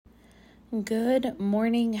Good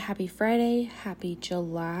morning, happy Friday, happy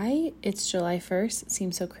July. It's July 1st. It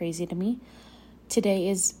seems so crazy to me. Today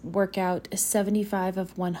is workout 75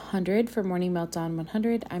 of 100 for Morning Meltdown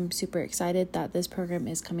 100. I'm super excited that this program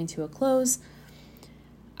is coming to a close.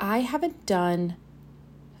 I haven't done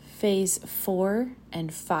phase 4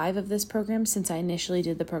 and 5 of this program since I initially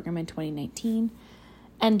did the program in 2019.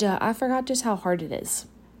 And I forgot just how hard it is.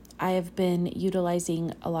 I have been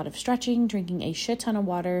utilizing a lot of stretching, drinking a shit ton of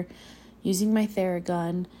water, using my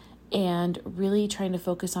Theragun, and really trying to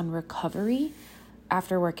focus on recovery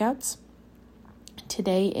after workouts.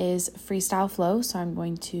 Today is freestyle flow, so I'm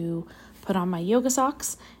going to put on my yoga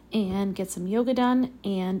socks and get some yoga done.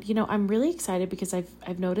 And, I'm really excited because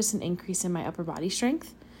I've noticed an increase in my upper body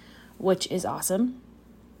strength, which is awesome.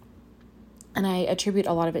 And I attribute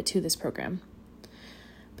a lot of it to this program.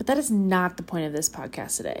 But that is not the point of this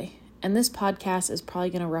podcast today. And this podcast is probably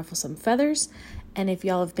going to ruffle some feathers. And if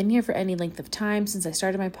y'all have been here for any length of time since I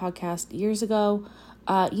started my podcast years ago,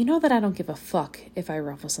 you know that I don't give a fuck if I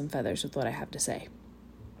ruffle some feathers with what I have to say.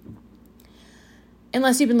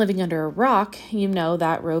 Unless you've been living under a rock, you know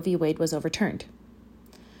that Roe v. Wade was overturned,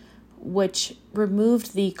 which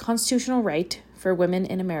removed the constitutional right for women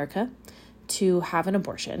in America to have an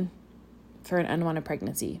abortion for an unwanted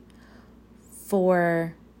pregnancy,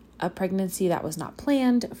 for a pregnancy that was not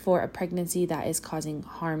planned, for a pregnancy that is causing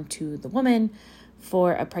harm to the woman,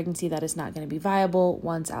 for a pregnancy that is not going to be viable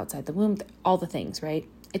once outside the womb, all the things, right?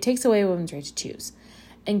 It takes away a woman's right to choose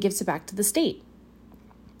and gives it back to the state.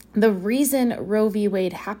 The reason Roe v.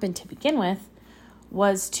 Wade happened to begin with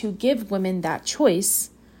was to give women that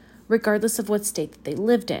choice, regardless of what state that they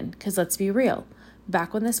lived in. Because let's be real,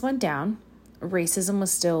 back when this went down, racism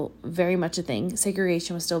was still very much a thing.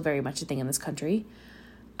 Segregation was still very much a thing in this country.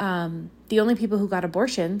 The only people who got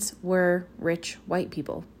abortions were rich white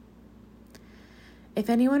people. If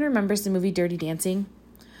anyone remembers the movie Dirty Dancing,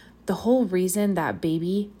 the whole reason that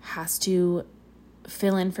Baby has to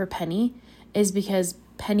fill in for Penny is because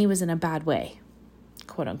Penny was in a bad way,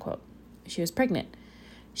 quote unquote. She was pregnant.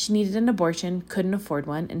 She needed an abortion, couldn't afford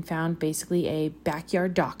one, and found basically a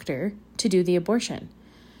backyard doctor to do the abortion.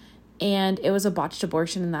 And it was a botched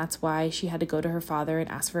abortion, and that's why she had to go to her father and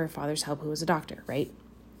ask for her father's help, who was a doctor, right?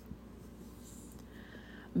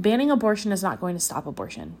 Banning abortion is not going to stop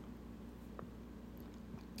abortion.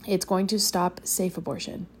 It's going to stop safe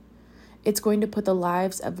abortion. It's going to put the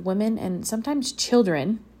lives of women and sometimes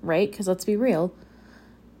children, right? Because let's be real,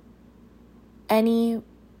 any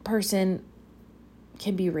person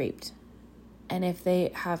can be raped. And if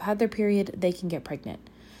they have had their period, they can get pregnant.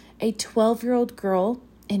 A 12-year-old girl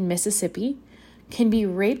in Mississippi can be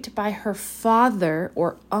raped by her father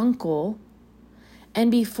or uncle and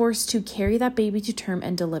be forced to carry that baby to term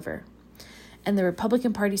and deliver. And the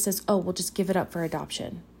Republican Party says, oh, we'll just give it up for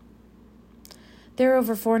adoption. There are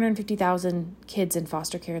over 450,000 kids in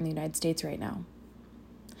foster care in the United States right now.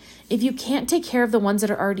 If you can't take care of the ones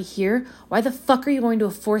that are already here, why the fuck are you going to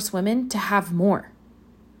force women to have more?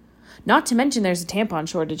 Not to mention there's a tampon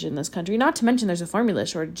shortage in this country. Not to mention there's a formula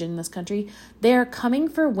shortage in this country. They are coming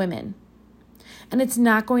for women. And it's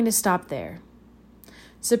not going to stop there.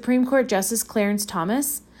 Supreme Court Justice Clarence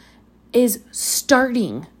Thomas is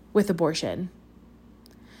starting with abortion.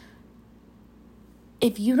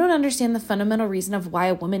 If you don't understand the fundamental reason of why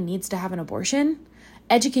a woman needs to have an abortion,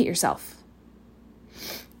 educate yourself.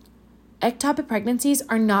 Ectopic pregnancies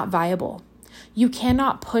are not viable. You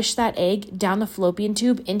cannot push that egg down the fallopian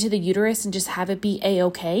tube into the uterus and just have it be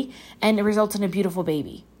A-okay and it results in a beautiful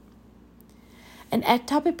baby. And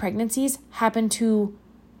ectopic pregnancies happen to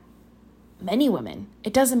many women.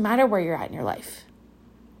 It doesn't matter where you're at in your life.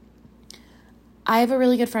 I have a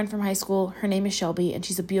really good friend from high school. Her name is Shelby, and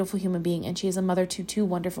she's a beautiful human being, and she is a mother to 2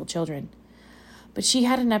 wonderful children. But she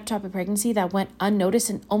had an ectopic pregnancy that went unnoticed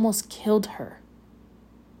and almost killed her.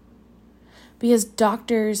 Because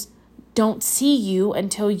doctors don't see you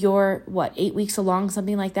until you're, 8 weeks along,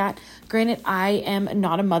 something like that. Granted, I am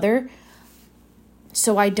not a mother,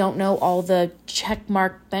 so I don't know all the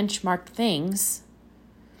benchmarked things.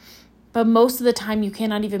 But most of the time, you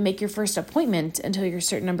cannot even make your first appointment until you're a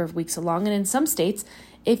certain number of weeks along. And in some states,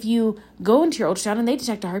 if you go into your ultrasound and they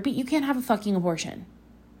detect a heartbeat, you can't have a fucking abortion.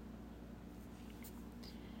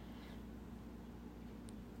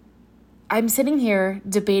 I'm sitting here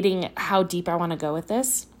debating how deep I want to go with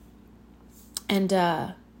this. And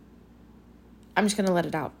I'm just going to let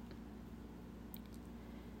it out.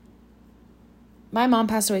 My mom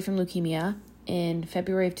passed away from leukemia in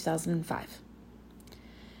February of 2005.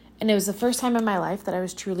 And it was the first time in my life that I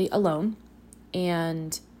was truly alone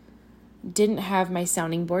and didn't have my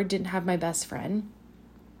sounding board, didn't have my best friend.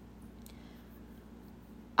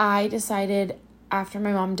 I decided after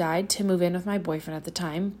my mom died to move in with my boyfriend at the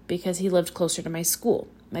time because he lived closer to my school.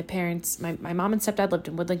 My parents, my mom and stepdad lived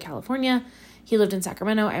in Woodland, California. He lived in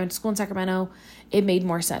Sacramento. I went to school in Sacramento. It made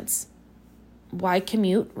more sense. Why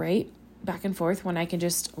commute, right? Back and forth when I can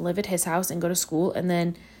just live at his house and go to school and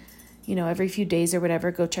then, every few days or whatever,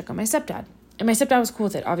 go check on my stepdad. And my stepdad was cool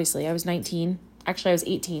with it, obviously. I was 19. Actually, I was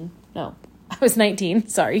 18. No, I was 19.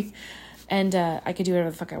 Sorry. And I could do whatever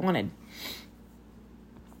the fuck I wanted.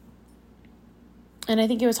 And I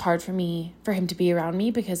think it was hard for him to be around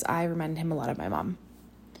me because I reminded him a lot of my mom.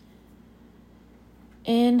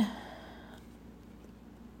 In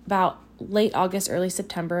about late August, early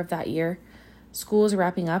September of that year, school was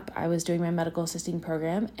wrapping up. I was doing my medical assisting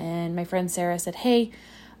program, and my friend Sarah said, hey,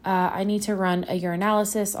 I need to run a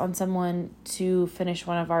urinalysis on someone to finish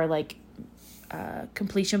one of our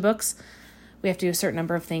completion books. We have to do a certain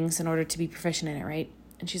number of things in order to be proficient in it, right?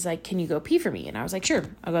 And she's like, can you go pee for me? And I was like, sure.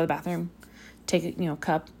 I'll go to the bathroom, take a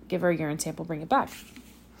cup, give her a urine sample, bring it back.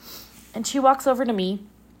 And she walks over to me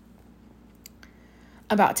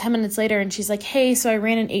about 10 minutes later, and she's like, hey, so I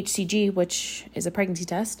ran an HCG, which is a pregnancy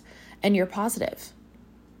test, and you're positive.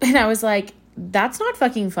 And I was like, that's not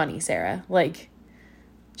fucking funny, Sarah.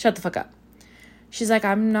 Shut the fuck up. She's like,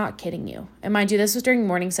 I'm not kidding you. And mind you, this was during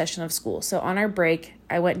morning session of school. So on our break,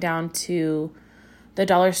 I went down to the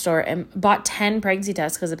dollar store and bought 10 pregnancy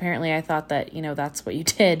tests because apparently I thought that, that's what you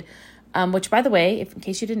did. Which, by the way, in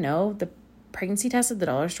case you didn't know, the pregnancy test at the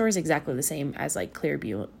dollar store is exactly the same as Clear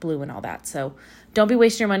Blue and all that. So don't be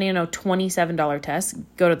wasting your money on a $27 test.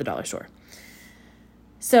 Go to the dollar store.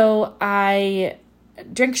 So I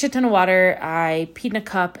drank a shit ton of water. I peed in a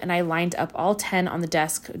cup and I lined up all 10 on the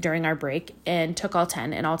desk during our break and took all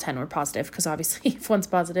 10, and all 10 were positive because obviously if one's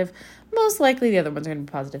positive, most likely the other ones are going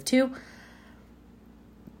to be positive too.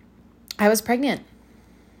 I was pregnant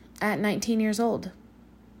at 19 years old.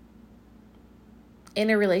 In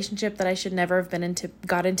a relationship that I should never have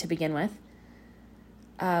got into to begin with.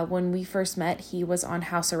 When we first met, he was on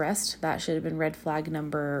house arrest. That should have been red flag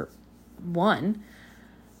number 1.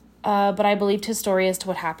 But I believed his story as to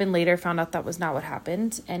what happened. Later found out that was not what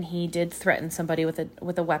happened. And he did threaten somebody with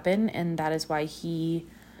a weapon. And that is why he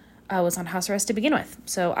was on house arrest to begin with.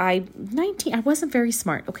 So 19, I wasn't very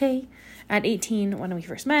smart, okay? At 18, when we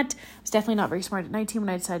first met, I was definitely not very smart at 19 when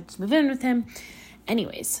I decided to move in with him.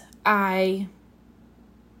 Anyways, I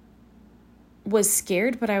was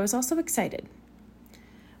scared, but I was also excited.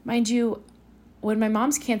 Mind you, when my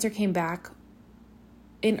mom's cancer came back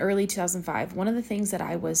in early 2005, one of the things that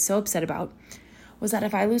I was so upset about was that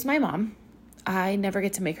if I lose my mom, I never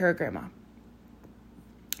get to make her a grandma.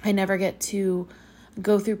 I never get to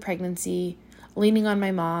go through pregnancy, leaning on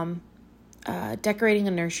my mom, decorating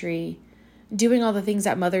a nursery, doing all the things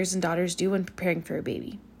that mothers and daughters do when preparing for a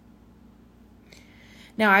baby.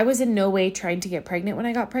 Now, I was in no way trying to get pregnant when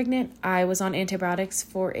I got pregnant. I was on antibiotics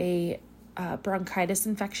for a bronchitis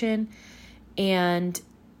infection and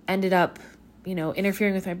ended up,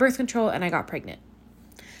 interfering with my birth control, and I got pregnant.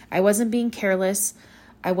 I wasn't being careless.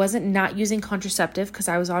 I wasn't not using contraceptive because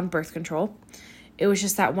I was on birth control. It was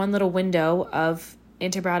just that one little window of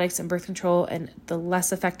antibiotics and birth control and the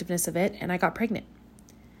less effectiveness of it, and I got pregnant.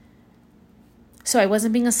 So I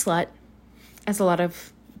wasn't being a slut, as a lot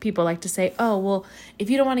of people like to say, oh, well, if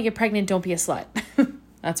you don't want to get pregnant, don't be a slut.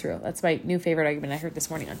 That's real. That's my new favorite argument I heard this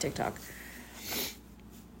morning on TikTok.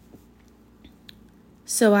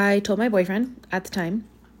 So I told my boyfriend at the time,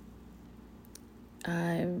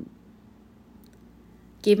 I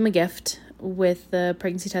gave him a gift with the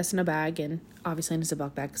pregnancy test in a bag, and obviously in a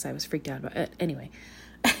Ziploc bag because I was freaked out about it. Anyway.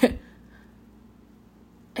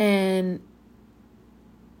 And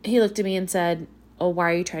he looked at me and said, oh, why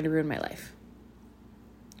are you trying to ruin my life?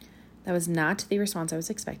 That was not the response I was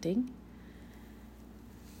expecting.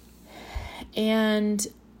 And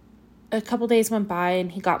a couple days went by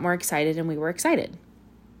and he got more excited and we were excited.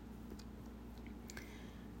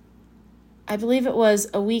 I believe it was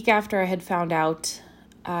a week after I had found out,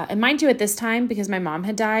 and mind you, at this time, because my mom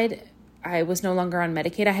had died, I was no longer on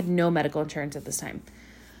Medicaid. I had no medical insurance at this time.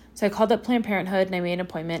 So I called up Planned Parenthood and I made an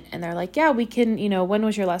appointment, and they're like, yeah, we can, when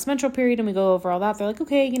was your last menstrual period? And we go over all that. They're like,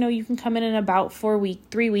 okay, you can come in about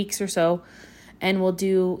 3 weeks or so, and we'll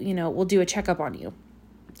do a checkup on you,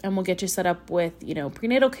 and we'll get you set up with,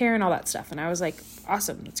 prenatal care and all that stuff. And I was like,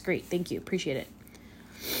 awesome. That's great. Thank you. Appreciate it.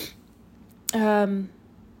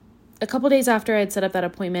 A couple days after I had set up that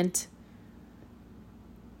appointment,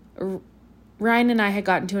 Ryan and I had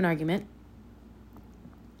gotten into an argument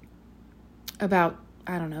about,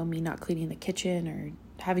 I don't know, me not cleaning the kitchen or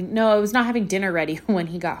it was not having dinner ready when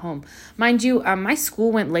he got home. Mind you, my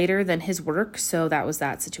school went later than his work, so that was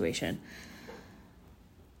that situation.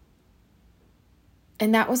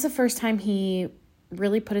 And that was the first time he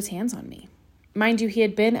really put his hands on me. Mind you, he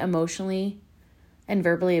had been emotionally and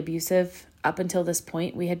verbally abusive up until this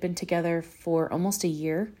point. We had been together for almost a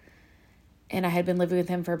year, and I had been living with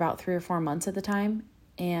him for about 3 or 4 months at the time.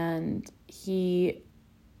 And he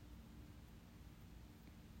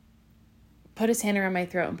put his hand around my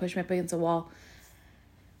throat and pushed me up against a wall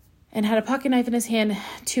and had a pocket knife in his hand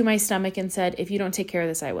to my stomach and said, "If you don't take care of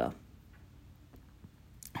this, I will."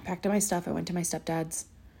 I packed up my stuff. I went to my stepdad's,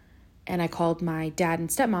 and I called my dad and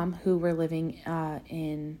stepmom, who were living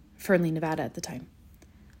in Fernley, Nevada at the time.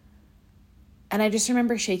 And I just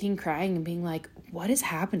remember shaking, crying, and being like, what is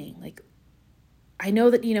happening? Like, I know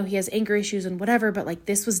that, he has anger issues and whatever, but like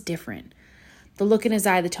this was different. The look in his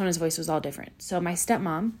eye, the tone of his voice was all different. So my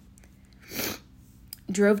stepmom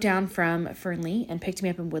drove down from Fernley and picked me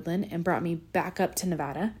up in Woodland and brought me back up to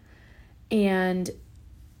Nevada. And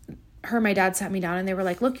her and my dad sat me down and they were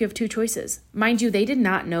like, look, you have 2 choices. Mind you, they did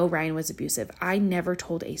not know Ryan was abusive. I never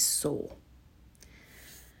told a soul.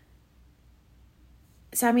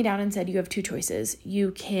 Sat me down and said, you have 2 choices.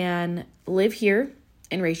 You can live here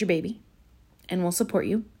and raise your baby, and we'll support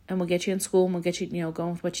you, and we'll get you in school, and we'll get you,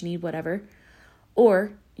 going with what you need, whatever.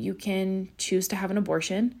 Or you can choose to have an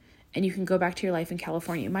abortion, and you can go back to your life in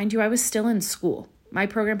California. Mind you, I was still in school. My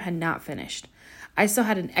program had not finished. I still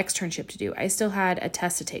had an externship to do. I still had a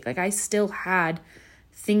test to take. Like, I still had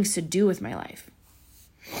things to do with my life.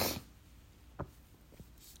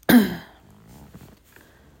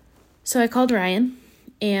 So I called Ryan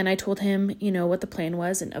and I told him, what the plan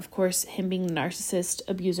was. And of course, him being the narcissist,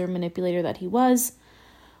 abuser, manipulator that he was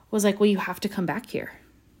like, well, you have to come back here.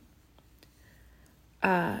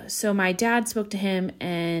 So my dad spoke to him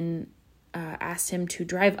and asked him to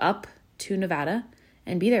drive up to Nevada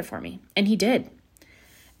and be there for me. And he did.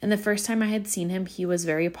 And the first time I had seen him, he was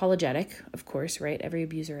very apologetic, of course, right? Every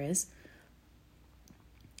abuser is.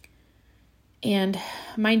 And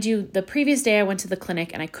mind you, the previous day I went to the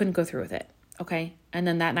clinic and I couldn't go through with it, okay? And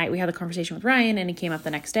then that night we had a conversation with Ryan and he came up the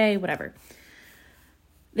next day, whatever.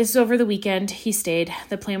 This is over the weekend. He stayed.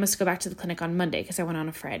 The plan was to go back to the clinic on Monday because I went on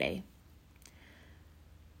a Friday.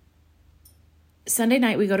 Sunday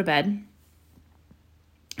night we go to bed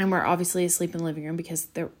and we're obviously asleep in the living room because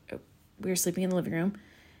we were sleeping in the living room.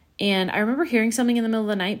 And I remember hearing something in the middle of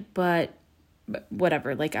the night, but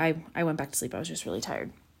whatever. Like I went back to sleep. I was just really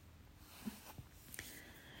tired.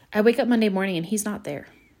 I wake up Monday morning and he's not there.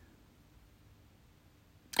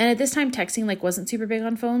 And at this time, texting wasn't super big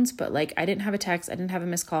on phones, but I didn't have a text. I didn't have a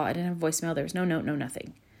missed call. I didn't have a voicemail. There was no note, no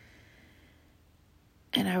nothing.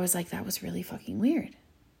 And I was like, that was really fucking weird.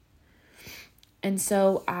 And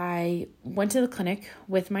so I went to the clinic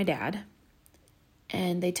with my dad.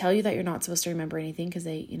 And they tell you that you're not supposed to remember anything because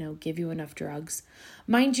they, give you enough drugs.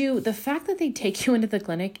 Mind you, the fact that they take you into the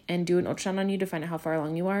clinic and do an ultrasound on you to find out how far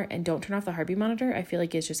along you are and don't turn off the heartbeat monitor, I feel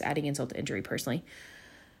like it's just adding insult to injury personally.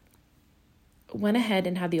 Went ahead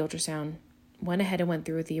and had the ultrasound. Went ahead and went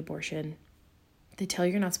through with the abortion. They tell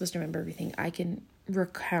you you're not supposed to remember everything. I can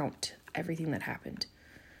recount everything that happened.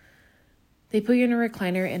 They put you in a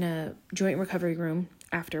recliner in a joint recovery room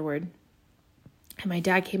afterward. And my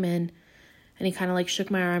dad came in. And he kind of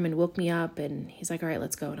shook my arm and woke me up and he's like, all right,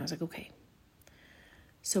 let's go. And I was like, okay.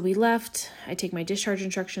 So we left. I take my discharge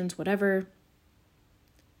instructions, whatever.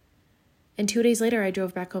 And 2 days later, I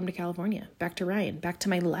drove back home to California, back to Ryan, back to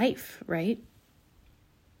my life, right?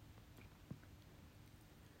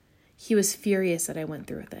 He was furious that I went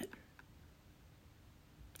through with it.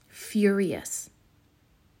 Furious.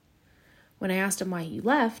 When I asked him why he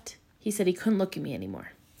left, he said he couldn't look at me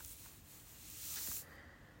anymore.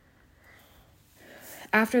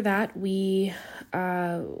 After that, we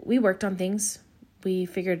worked on things. We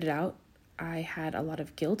figured it out. I had a lot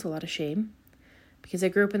of guilt, a lot of shame, because I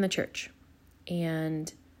grew up in the church,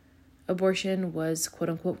 and abortion was quote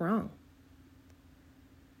unquote wrong.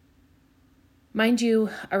 Mind you,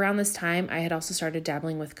 around this time, I had also started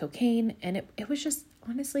dabbling with cocaine, and it was just,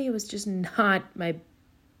 honestly, it was just not my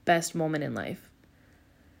best moment in life.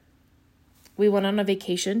 We went on a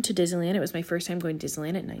vacation to Disneyland. It was my first time going to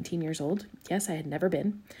Disneyland at 19 years old. Yes, I had never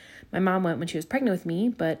been. My mom went when she was pregnant with me,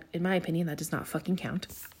 but in my opinion, that does not fucking count.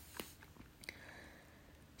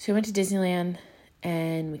 So we went to Disneyland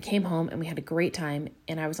and we came home and we had a great time.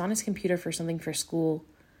 And I was on his computer for something for school.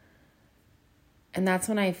 And that's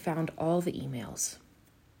when I found all the emails.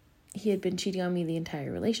 He had been cheating on me the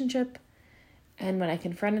entire relationship. And when I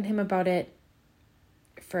confronted him about it,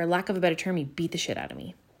 for lack of a better term, he beat the shit out of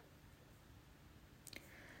me.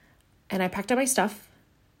 And I packed up my stuff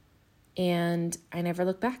and I never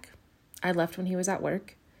looked back. I left when he was at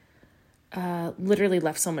work. literally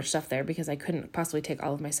left so much stuff there because I couldn't possibly take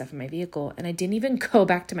all of my stuff in my vehicle. And I didn't even go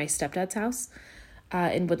back to my stepdad's house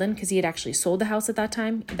in Woodland because he had actually sold the house at that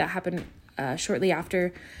time. That happened shortly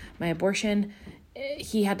after my abortion.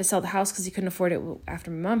 He had to sell the house because he couldn't afford it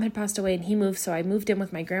after my mom had passed away, and he moved. So I moved in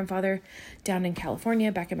with my grandfather down in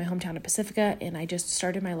California, back in my hometown of Pacifica, and I just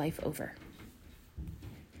started my life over.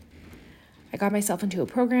 I got myself into a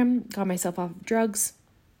program, got myself off of drugs,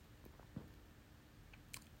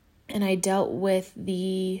 and I dealt with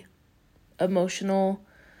the emotional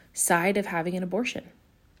side of having an abortion.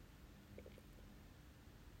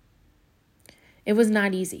 It was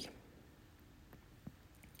not easy.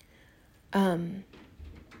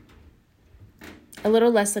 A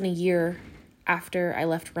little less than a year after I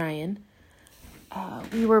left Ryan,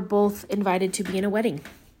 we were both invited to be in a wedding.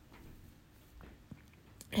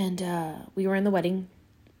 And we were in the wedding.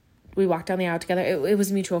 We walked down the aisle together. It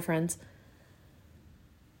was mutual friends.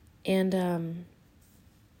 And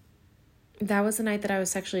that was the night that I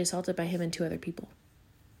was sexually assaulted by him and 2 other people.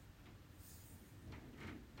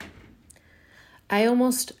 I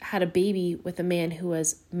almost had a baby with a man who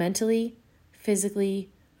was mentally, physically,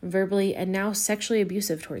 verbally, and now sexually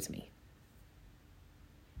abusive towards me.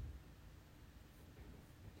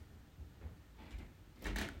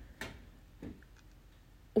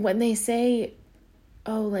 When they say,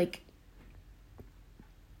 oh, like,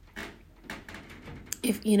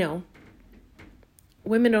 if,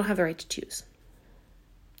 women don't have the right to choose.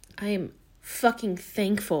 I am fucking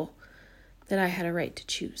thankful that I had a right to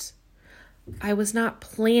choose. I was not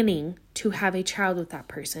planning to have a child with that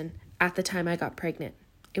person at the time I got pregnant.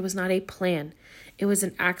 It was not a plan. It was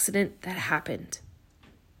an accident that happened.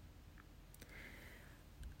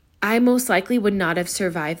 I most likely would not have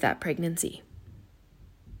survived that pregnancy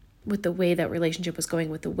with the way that relationship was going,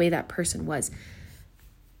 with the way that person was.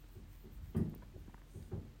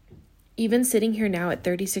 Even sitting here now at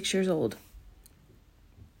 36 years old,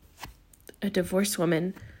 a divorced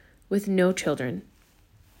woman with no children,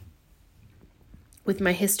 with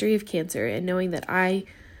my history of cancer and knowing that I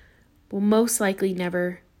will most likely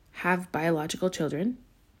never have biological children,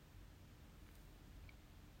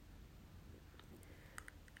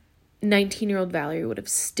 19-year-old Valerie would have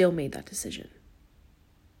still made that decision.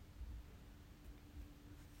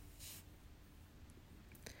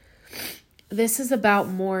 This is about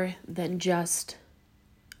more than just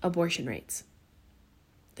abortion rights.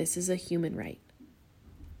 This is a human right.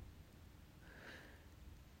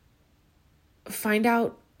 Find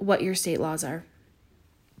out what your state laws are.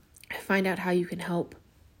 Find out how you can help.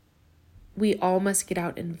 We all must get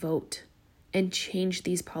out and vote and change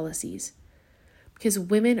these policies because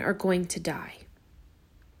women are going to die.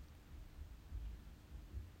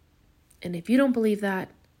 And if you don't believe that,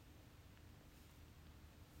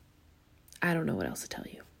 I don't know what else to tell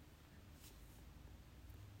you.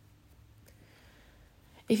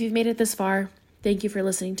 If you've made it this far, thank you for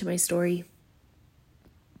listening to my story.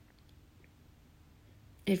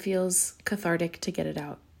 It feels cathartic to get it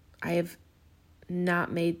out. I have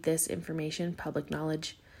not made this information public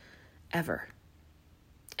knowledge ever.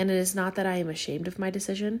 And it is not that I am ashamed of my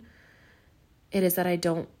decision. It is that I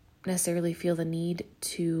don't necessarily feel the need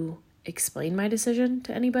to explain my decision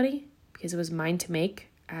to anybody because it was mine to make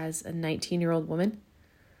as a 19-year-old woman.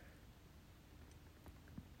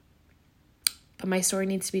 But my story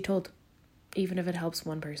needs to be told, even if it helps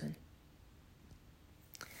one person.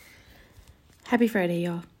 Happy Friday,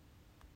 y'all.